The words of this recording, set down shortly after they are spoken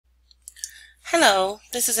Hello,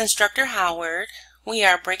 this is Instructor Howard. We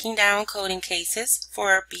are breaking down coding cases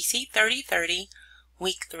for BC3030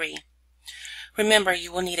 Week 3. Remember,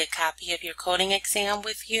 you will need a copy of your coding exam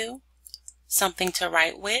with you, something to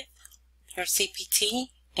write with, your CPT,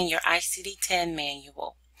 and your ICD-10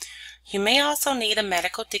 manual. You may also need a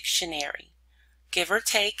medical dictionary. Give or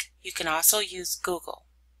take, you can also use Google.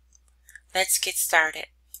 Let's get started.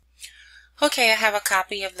 Okay, I have a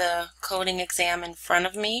copy of the coding exam in front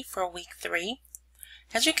of me for Week 3.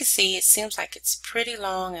 As you can see, it seems like it's pretty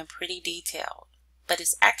long and pretty detailed, but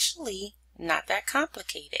it's actually not that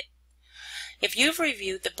complicated. If you've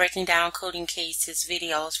reviewed the Breaking Down Coding Cases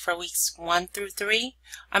videos for weeks 1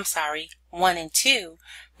 and 2,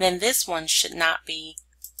 then this one should not be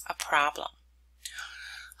a problem.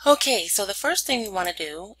 Okay, so the first thing we want to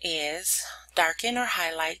do is darken or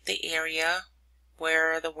highlight the area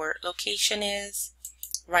where the word location is.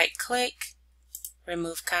 Right click,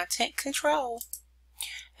 remove content control.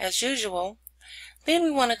 As usual, then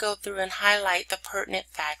we want to go through and highlight the pertinent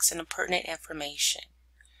facts and the pertinent information.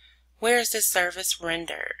 Where is this service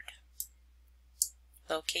rendered?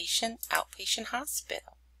 Location, outpatient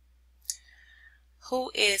hospital.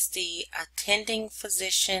 Who is the attending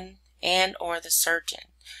physician and or the surgeon?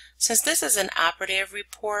 Since this is an operative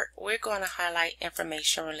report, we're going to highlight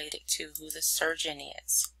information related to who the surgeon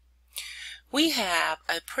is. We have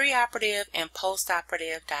a preoperative and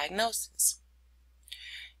postoperative diagnosis.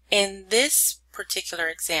 In this particular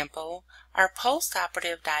example, our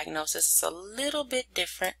postoperative diagnosis is a little bit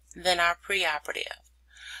different than our preoperative.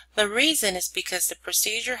 The reason is because the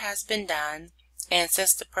procedure has been done, and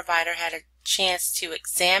since the provider had a chance to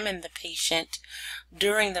examine the patient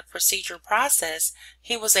during the procedure process,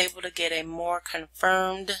 he was able to get a more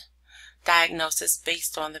confirmed diagnosis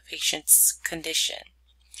based on the patient's condition.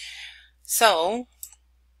 So,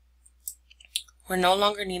 we're no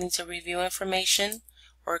longer needing to review information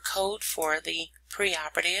or code for the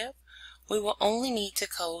preoperative. We will only need to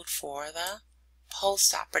code for the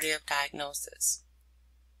postoperative diagnosis.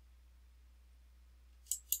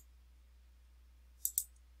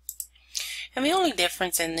 And the only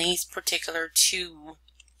difference in these particular two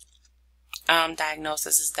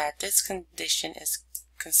diagnoses is that this condition is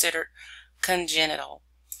considered congenital.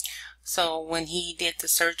 So when he did the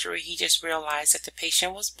surgery, he just realized that the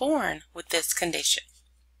patient was born with this condition.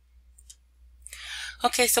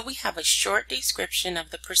 Okay, so we have a short description of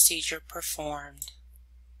the procedure performed.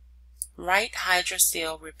 Right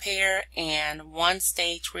hydrocele repair and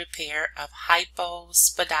one-stage repair of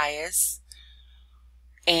hypospadias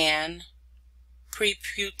and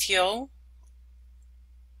preputial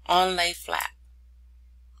onlay flap.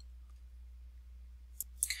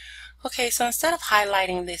 Okay, so instead of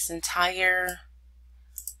highlighting this entire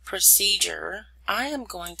procedure, I am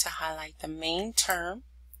going to highlight the main term,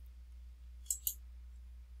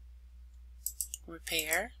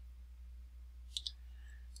 repair,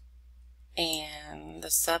 and the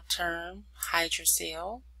subterm,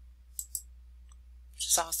 hydrocele, which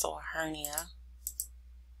is also a hernia.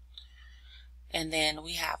 And then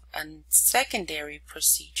we have a secondary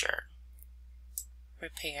procedure,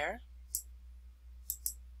 repair,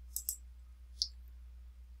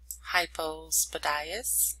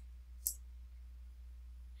 hypospadias,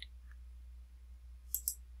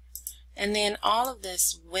 and then all of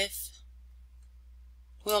this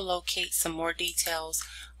we'll locate some more details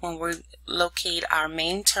when we locate our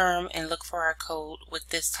main term and look for our code with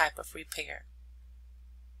this type of repair.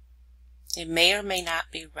 It may or may not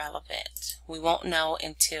be relevant. We won't know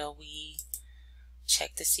until we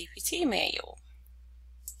check the CPT manual.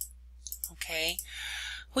 Okay,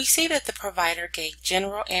 we see that the provider gave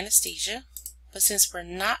general anesthesia, but since we're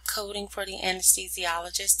not coding for the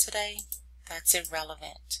anesthesiologist today, that's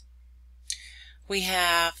irrelevant. We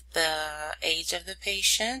have the age of the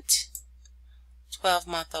patient.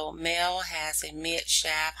 12-month-old male, has a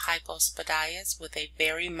mid-shaft hypospadias with a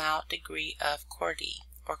very mild degree of chordate.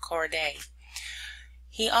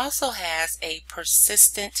 He also has a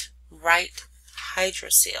persistent right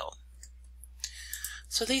hydrocele.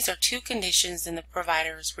 So these are two conditions, and the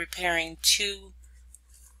provider is repairing two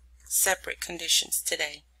separate conditions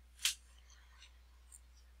today.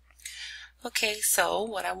 Okay, so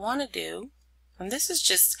what I want to do, and these are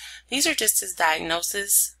just his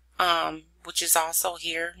diagnosis, which is also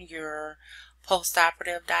here, your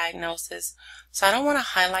postoperative diagnosis. So I don't want to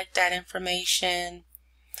highlight that information.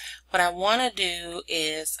 What I want to do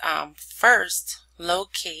is first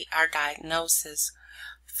locate our diagnosis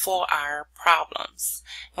for our problems.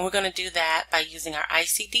 And we're going to do that by using our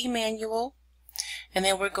ICD manual. And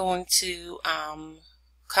then we're going to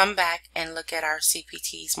come back and look at our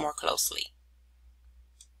CPTs more closely.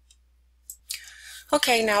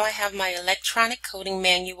 Okay, now I have my electronic coding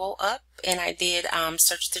manual up, and I did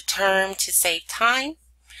search the term to save time.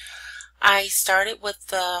 I started with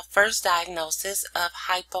the first diagnosis of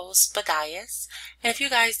hypospadias. And if you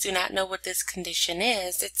guys do not know what this condition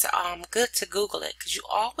is, it's good to Google it, because you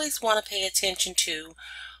always want to pay attention to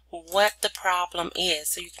what the problem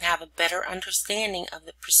is so you can have a better understanding of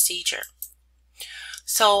the procedure.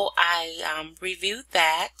 So I reviewed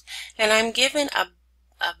that, and I'm given a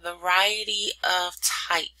variety of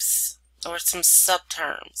types or some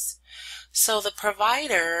subterms. So the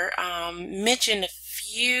provider mentioned a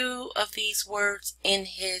few of these words in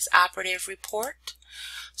his operative report.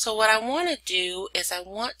 So what I want to do is I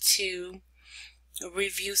want to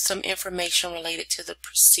review some information related to the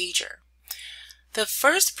procedure. The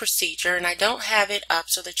first procedure, and I don't have it up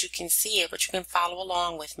so that you can see it, but you can follow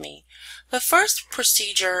along with me. The first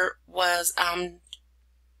procedure was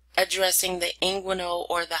addressing the inguinal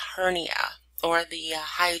or the hernia or the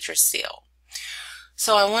hydrocele.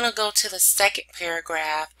 So I want to go to the second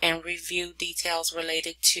paragraph and review details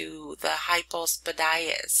related to the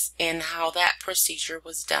hypospadias and how that procedure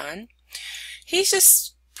was done. He's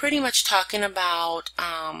just pretty much talking about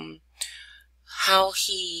how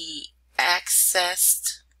he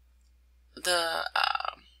accessed the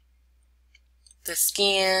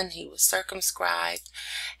skin, he was circumscribed,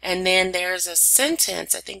 and then there's a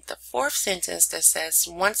sentence, I think the fourth sentence, that says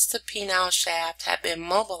once the penile shaft had been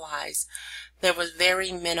mobilized, there was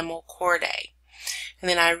very minimal chordae. And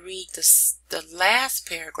then I read the last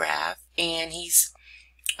paragraph, and he's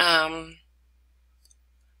talking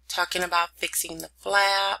about fixing the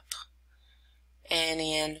flap, and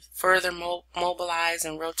then further mobilize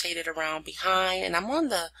and rotate it around behind. And I'm on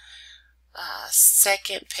the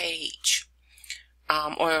second page,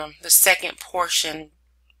 or the second portion,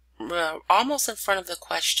 almost in front of the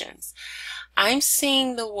questions. I'm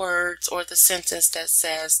seeing the words or the sentence that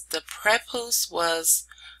says the prepuce was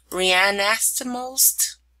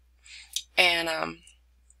reanastomosed, and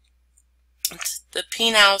the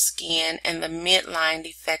penile skin and the midline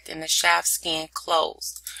defect in the shaft skin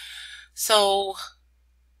closed. So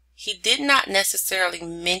he did not necessarily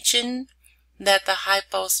mention that the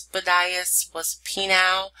hypospadias was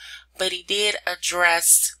penile, but he did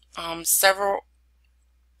address several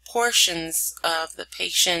portions of the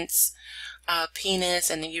patient's penis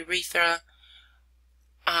and the urethra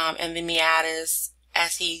and the meatus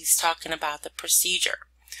as he's talking about the procedure.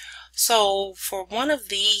 So for one of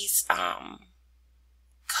these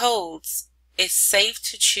codes, it's safe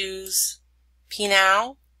to choose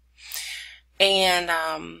penile, and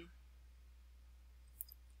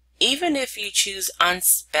even if you choose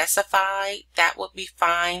unspecified, that would be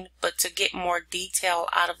fine. But to get more detail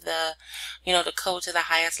out of the, the code to the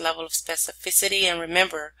highest level of specificity, and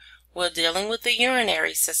remember, we're dealing with the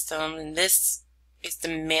urinary system, and this is the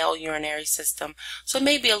male urinary system. So it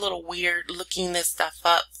may be a little weird looking this stuff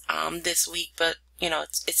up this week, but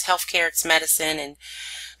it's healthcare, it's medicine, and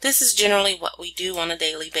this is generally what we do on a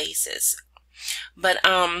daily basis. But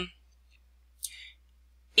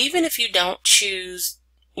even if you don't choose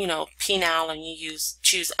penile and you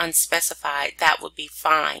choose unspecified, that would be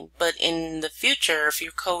fine. But in the future, if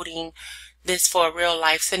you're coding this for a real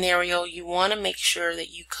life scenario, you want to make sure that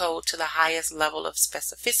you code to the highest level of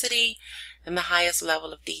specificity and the highest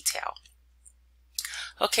level of detail.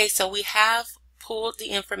 Okay, so we have pulled the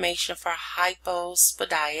information for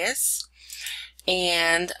hypospadias,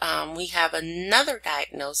 and we have another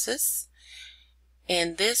diagnosis,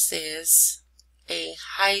 and this is a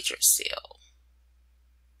hydrocele.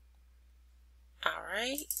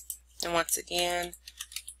 Alright, and once again,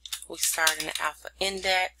 we start in the alpha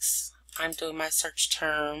index. I'm doing my search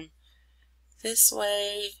term this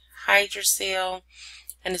way, hydrocele,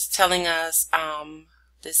 and it's telling us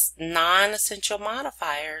this non-essential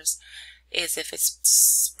modifiers is if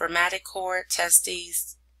it's spermatocord,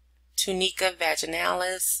 testes, tunica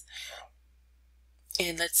vaginalis,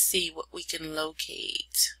 and let's see what we can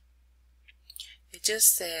locate. It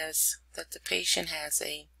just says that the patient has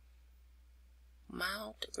a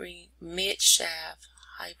mild degree mid-shaft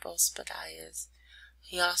hypospadias.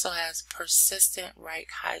 He also has persistent right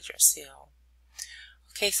hydrocele.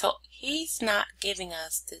 Okay, so he's not giving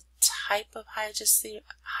us the type of hydrocele.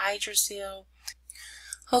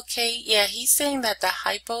 Okay, yeah, he's saying that the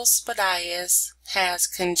hypospadias has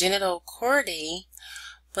congenital chordae,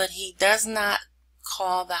 but he does not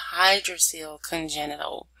call the hydrocele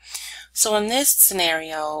congenital. So in this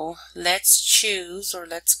scenario, let's choose, or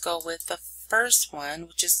let's go with the first one,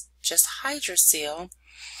 which is just hydrocele,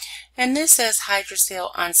 and this says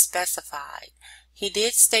hydrocele unspecified. He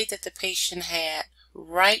did state that the patient had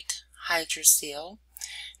right hydrocele,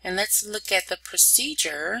 And let's look at the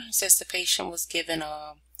procedure. It says the patient was given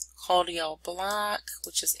a caudal block,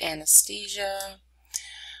 which is anesthesia.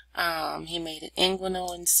 He made an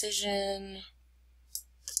inguinal incision.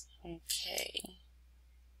 Okay.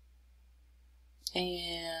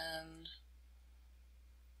 And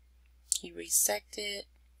he resected.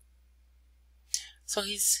 So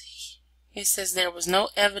he says there was no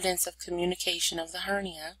evidence of communication of the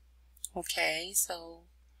hernia. Okay, so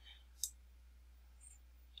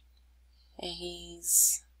and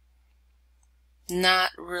he's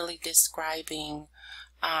not really describing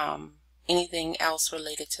anything else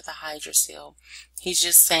related to the hydrocele. He's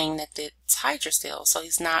just saying that it's hydrocele, so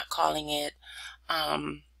he's not calling it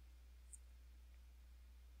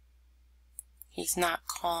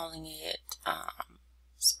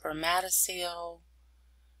spermatocele.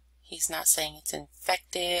 He's not saying it's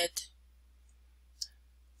infected.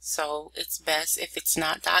 So it's best, if it's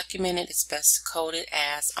not documented, it's best to code it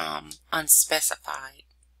as unspecified.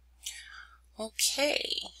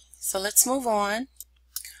 Okay, so let's move on.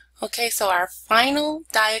 Okay, so our final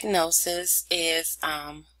diagnosis is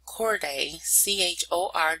Chordee,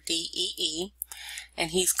 C-H-O-R-D-E-E, and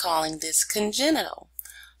he's calling this congenital.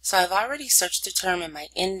 So I've already search term in my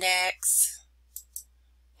index,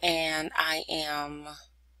 and I am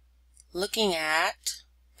looking at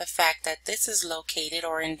the fact that this is located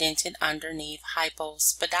or indented underneath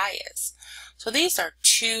hypospadias. So these are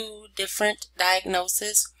two different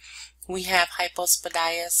diagnoses. We have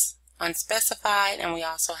hypospadias unspecified, and we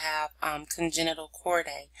also have congenital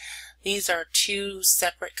Chordee. These are two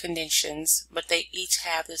separate conditions, but they each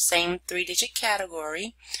have the same 3-digit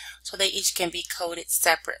category, so they each can be coded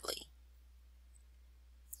separately.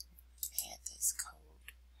 Add this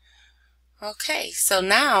code. Okay, so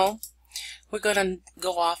now we're going to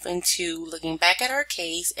go off into looking back at our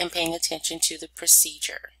case and paying attention to the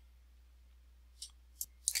procedure.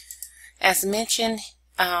 As mentioned,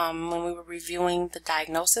 when we were reviewing the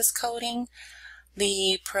diagnosis coding,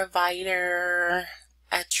 the provider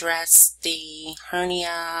addressed the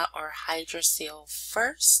hernia or hydrocele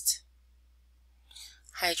first,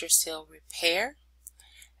 hydrocele repair,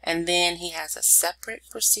 and then he has a separate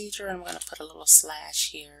procedure. I'm going to put a little slash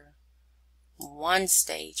here,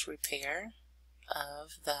 1-stage repair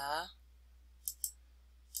of the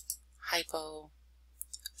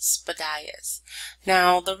hypospadias.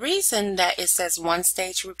 Now, the reason that it says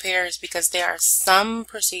 1-stage repair is because there are some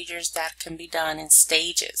procedures that can be done in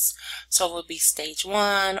stages. So it would be stage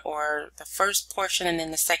 1, or the first portion and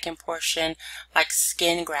then the second portion, like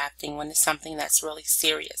skin grafting, when it's something that's really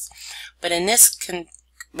serious. But in this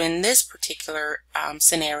particular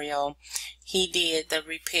scenario, he did the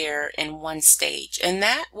repair in 1 stage, and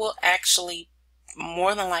that will actually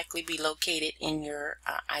more than likely be located in your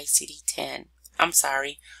ICD-10. I'm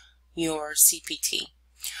sorry, your CPT.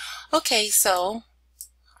 Okay, so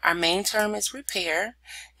our main term is repair,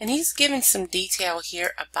 and he's given some detail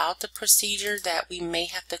here about the procedure that we may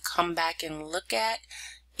have to come back and look at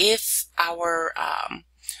if our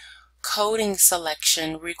coding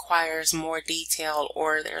selection requires more detail,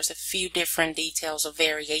 or there's a few different details or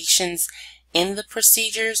variations in the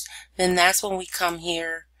procedures. Then that's when we come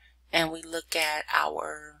here and we look at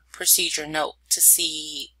our procedure note to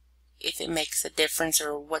see if it makes a difference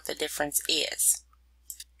or what the difference is.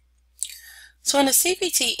 So in the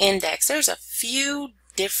CPT index, there's a few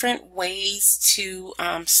different ways to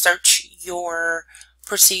search your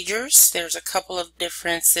procedures. There's a couple of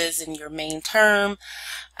differences in your main term.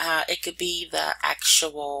 It could be the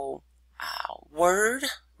actual word,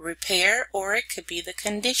 repair, or it could be the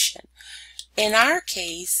condition. In our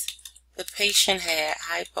case, the patient had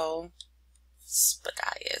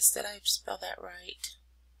hypospadias. Did I spell that right?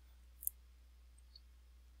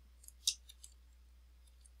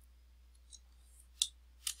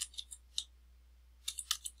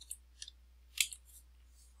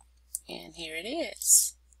 And here it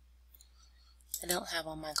is. I don't have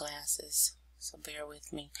on my glasses, so bear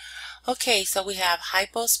with me. Okay, so we have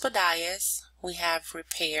hypospadias, we have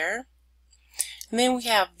repair, and then we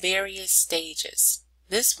have various stages.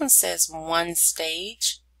 This one says 1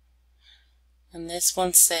 stage, and this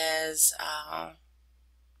one says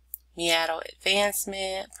meatal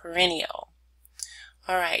advancement, perennial.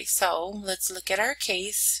 Alright, so let's look at our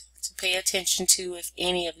case to pay attention to if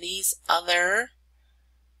any of these other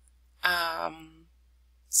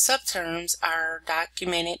subterms are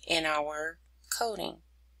documented in our coding.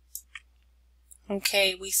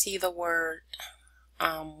 Okay, we see the word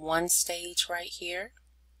 1 stage right here.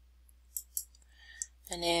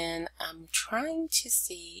 And then I'm trying to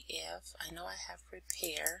see if, I know I have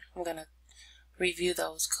repair. I'm going to review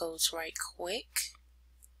those codes right quick.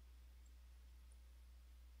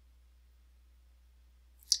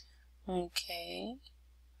 Okay,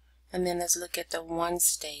 and then let's look at the one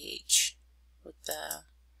stage with the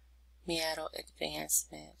meadow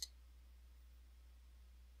advancement.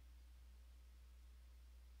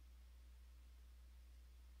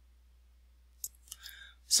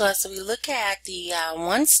 So as we look at the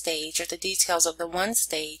one stage, or the details of the one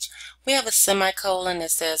stage, we have a semicolon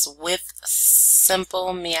that says with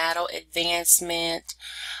simple meadow advancement.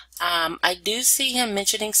 I do see him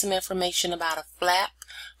mentioning some information about a flap,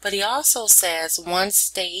 but he also says one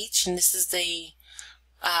stage, and this is the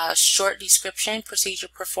short description: procedure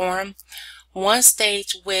performed. One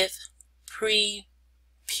stage with preputial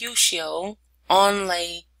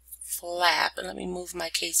onlay flap. And let me move my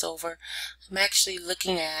case over. I'm actually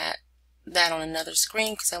looking at that on another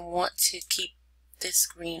screen because I want to keep this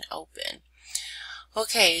screen open.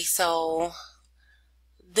 Okay, so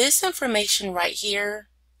this information right here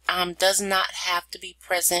does not have to be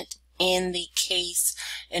present in the case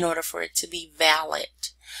in order for it to be valid.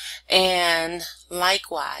 And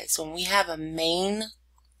likewise, when we have a main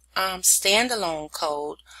standalone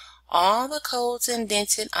code, all the codes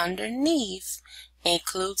indented underneath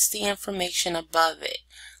includes the information above it.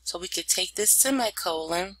 So we could take this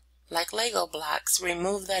semicolon like Lego blocks,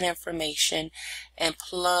 remove that information, and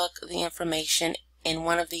plug the information in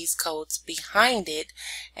one of these codes behind it,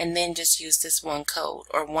 and then just use this one code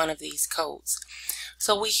or one of these codes.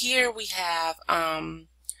 So here we have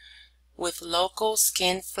with local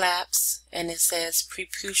skin flaps, and it says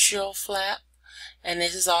preputial flap, and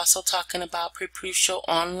this is also talking about preputial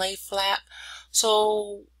onlay flap.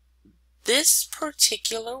 So this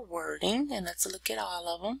particular wording, and let's look at all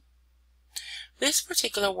of them, this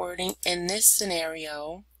particular wording in this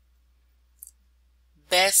scenario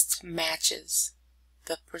best matches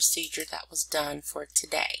the procedure that was done for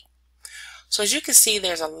today. So as you can see,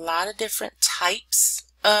 there's a lot of different types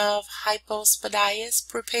of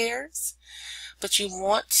hypospadias repairs, but you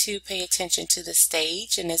want to pay attention to the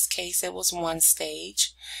stage. In this case, it was one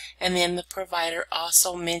stage. And then the provider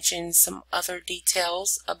also mentioned some other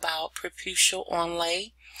details about preputial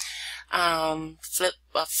onlay,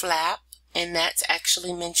 flap, and that's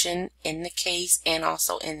actually mentioned in the case and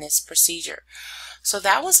also in this procedure. So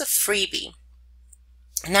that was a freebie.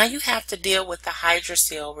 Now you have to deal with the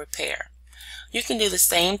hydrocele repair. You can do the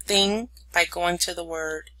same thing by going to the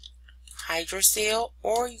word hydrocele,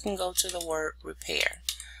 or you can go to the word repair.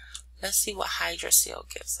 Let's see what hydrocele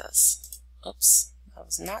gives us. Oops, that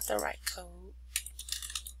was not the right code.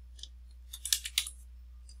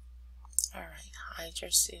 Alright,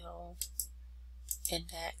 hydrocele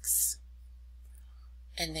index.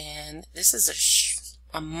 And then this is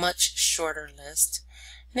a much shorter list.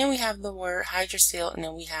 And then we have the word hydrocele, and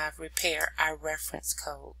then we have repair, our reference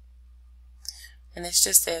code. And this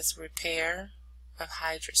just says repair of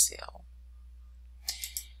hydrocele.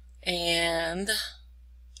 And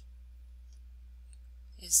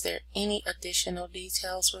is there any additional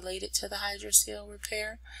details related to the hydrocele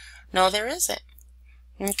repair? No, there isn't.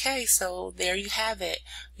 Okay, so there you have it.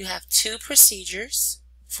 You have two procedures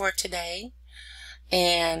for today,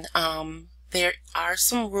 and there are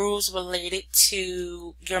some rules related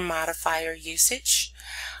to your modifier usage.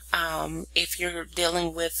 If you're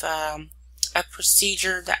dealing with a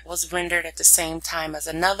procedure that was rendered at the same time as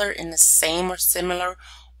another in the same or similar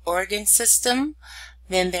organ system,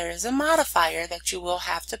 then there is a modifier that you will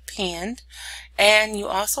have to append, and you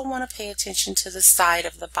also want to pay attention to the side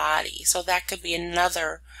of the body. So that could be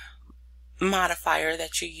another modifier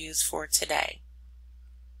that you use for today.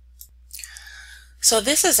 So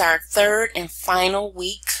this is our third and final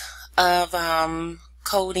week of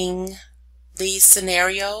coding these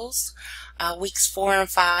scenarios. Weeks 4 and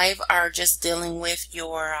 5 are just dealing with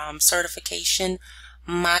your certification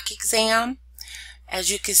mock exam. As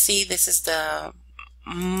you can see, this is the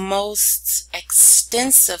most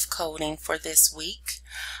extensive coding for this week,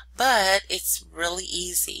 but it's really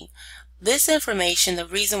easy. This information, the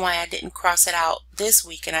reason why I didn't cross it out this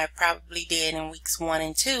week, and I probably did in weeks 1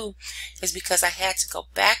 and 2, is because I had to go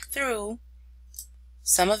back through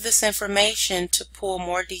some of this information to pull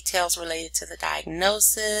more details related to the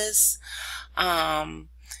diagnosis,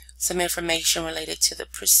 some information related to the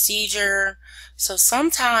procedure. So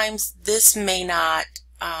sometimes this may not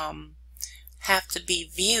have to be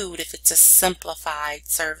viewed if it's a simplified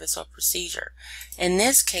service or procedure. In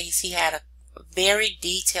this case, he had a very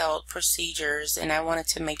detailed procedures, and I wanted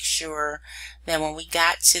to make sure that when we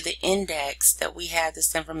got to the index that we had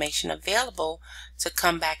this information available to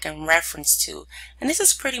come back and reference to. And this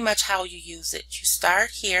is pretty much how you use it. You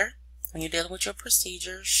start here when you're dealing with your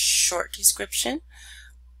procedure, short description,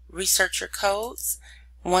 research your codes,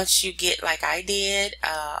 once you get, like I did,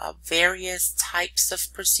 various types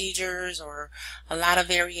of procedures or a lot of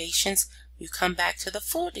variations, you come back to the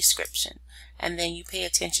full description and then you pay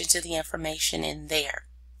attention to the information in there.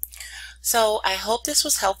 So I hope this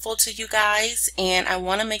was helpful to you guys, and I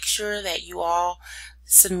want to make sure that you all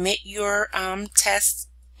submit your tests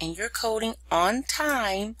and your coding on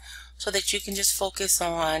time so that you can just focus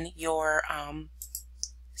on your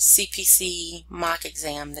CPC mock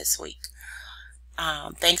exam this week.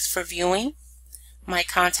 Thanks for viewing. My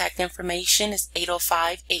contact information is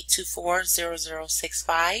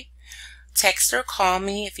 805-824-0065. Text or call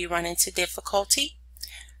me if you run into difficulty.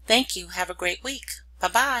 Thank you. Have a great week.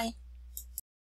 Bye-bye.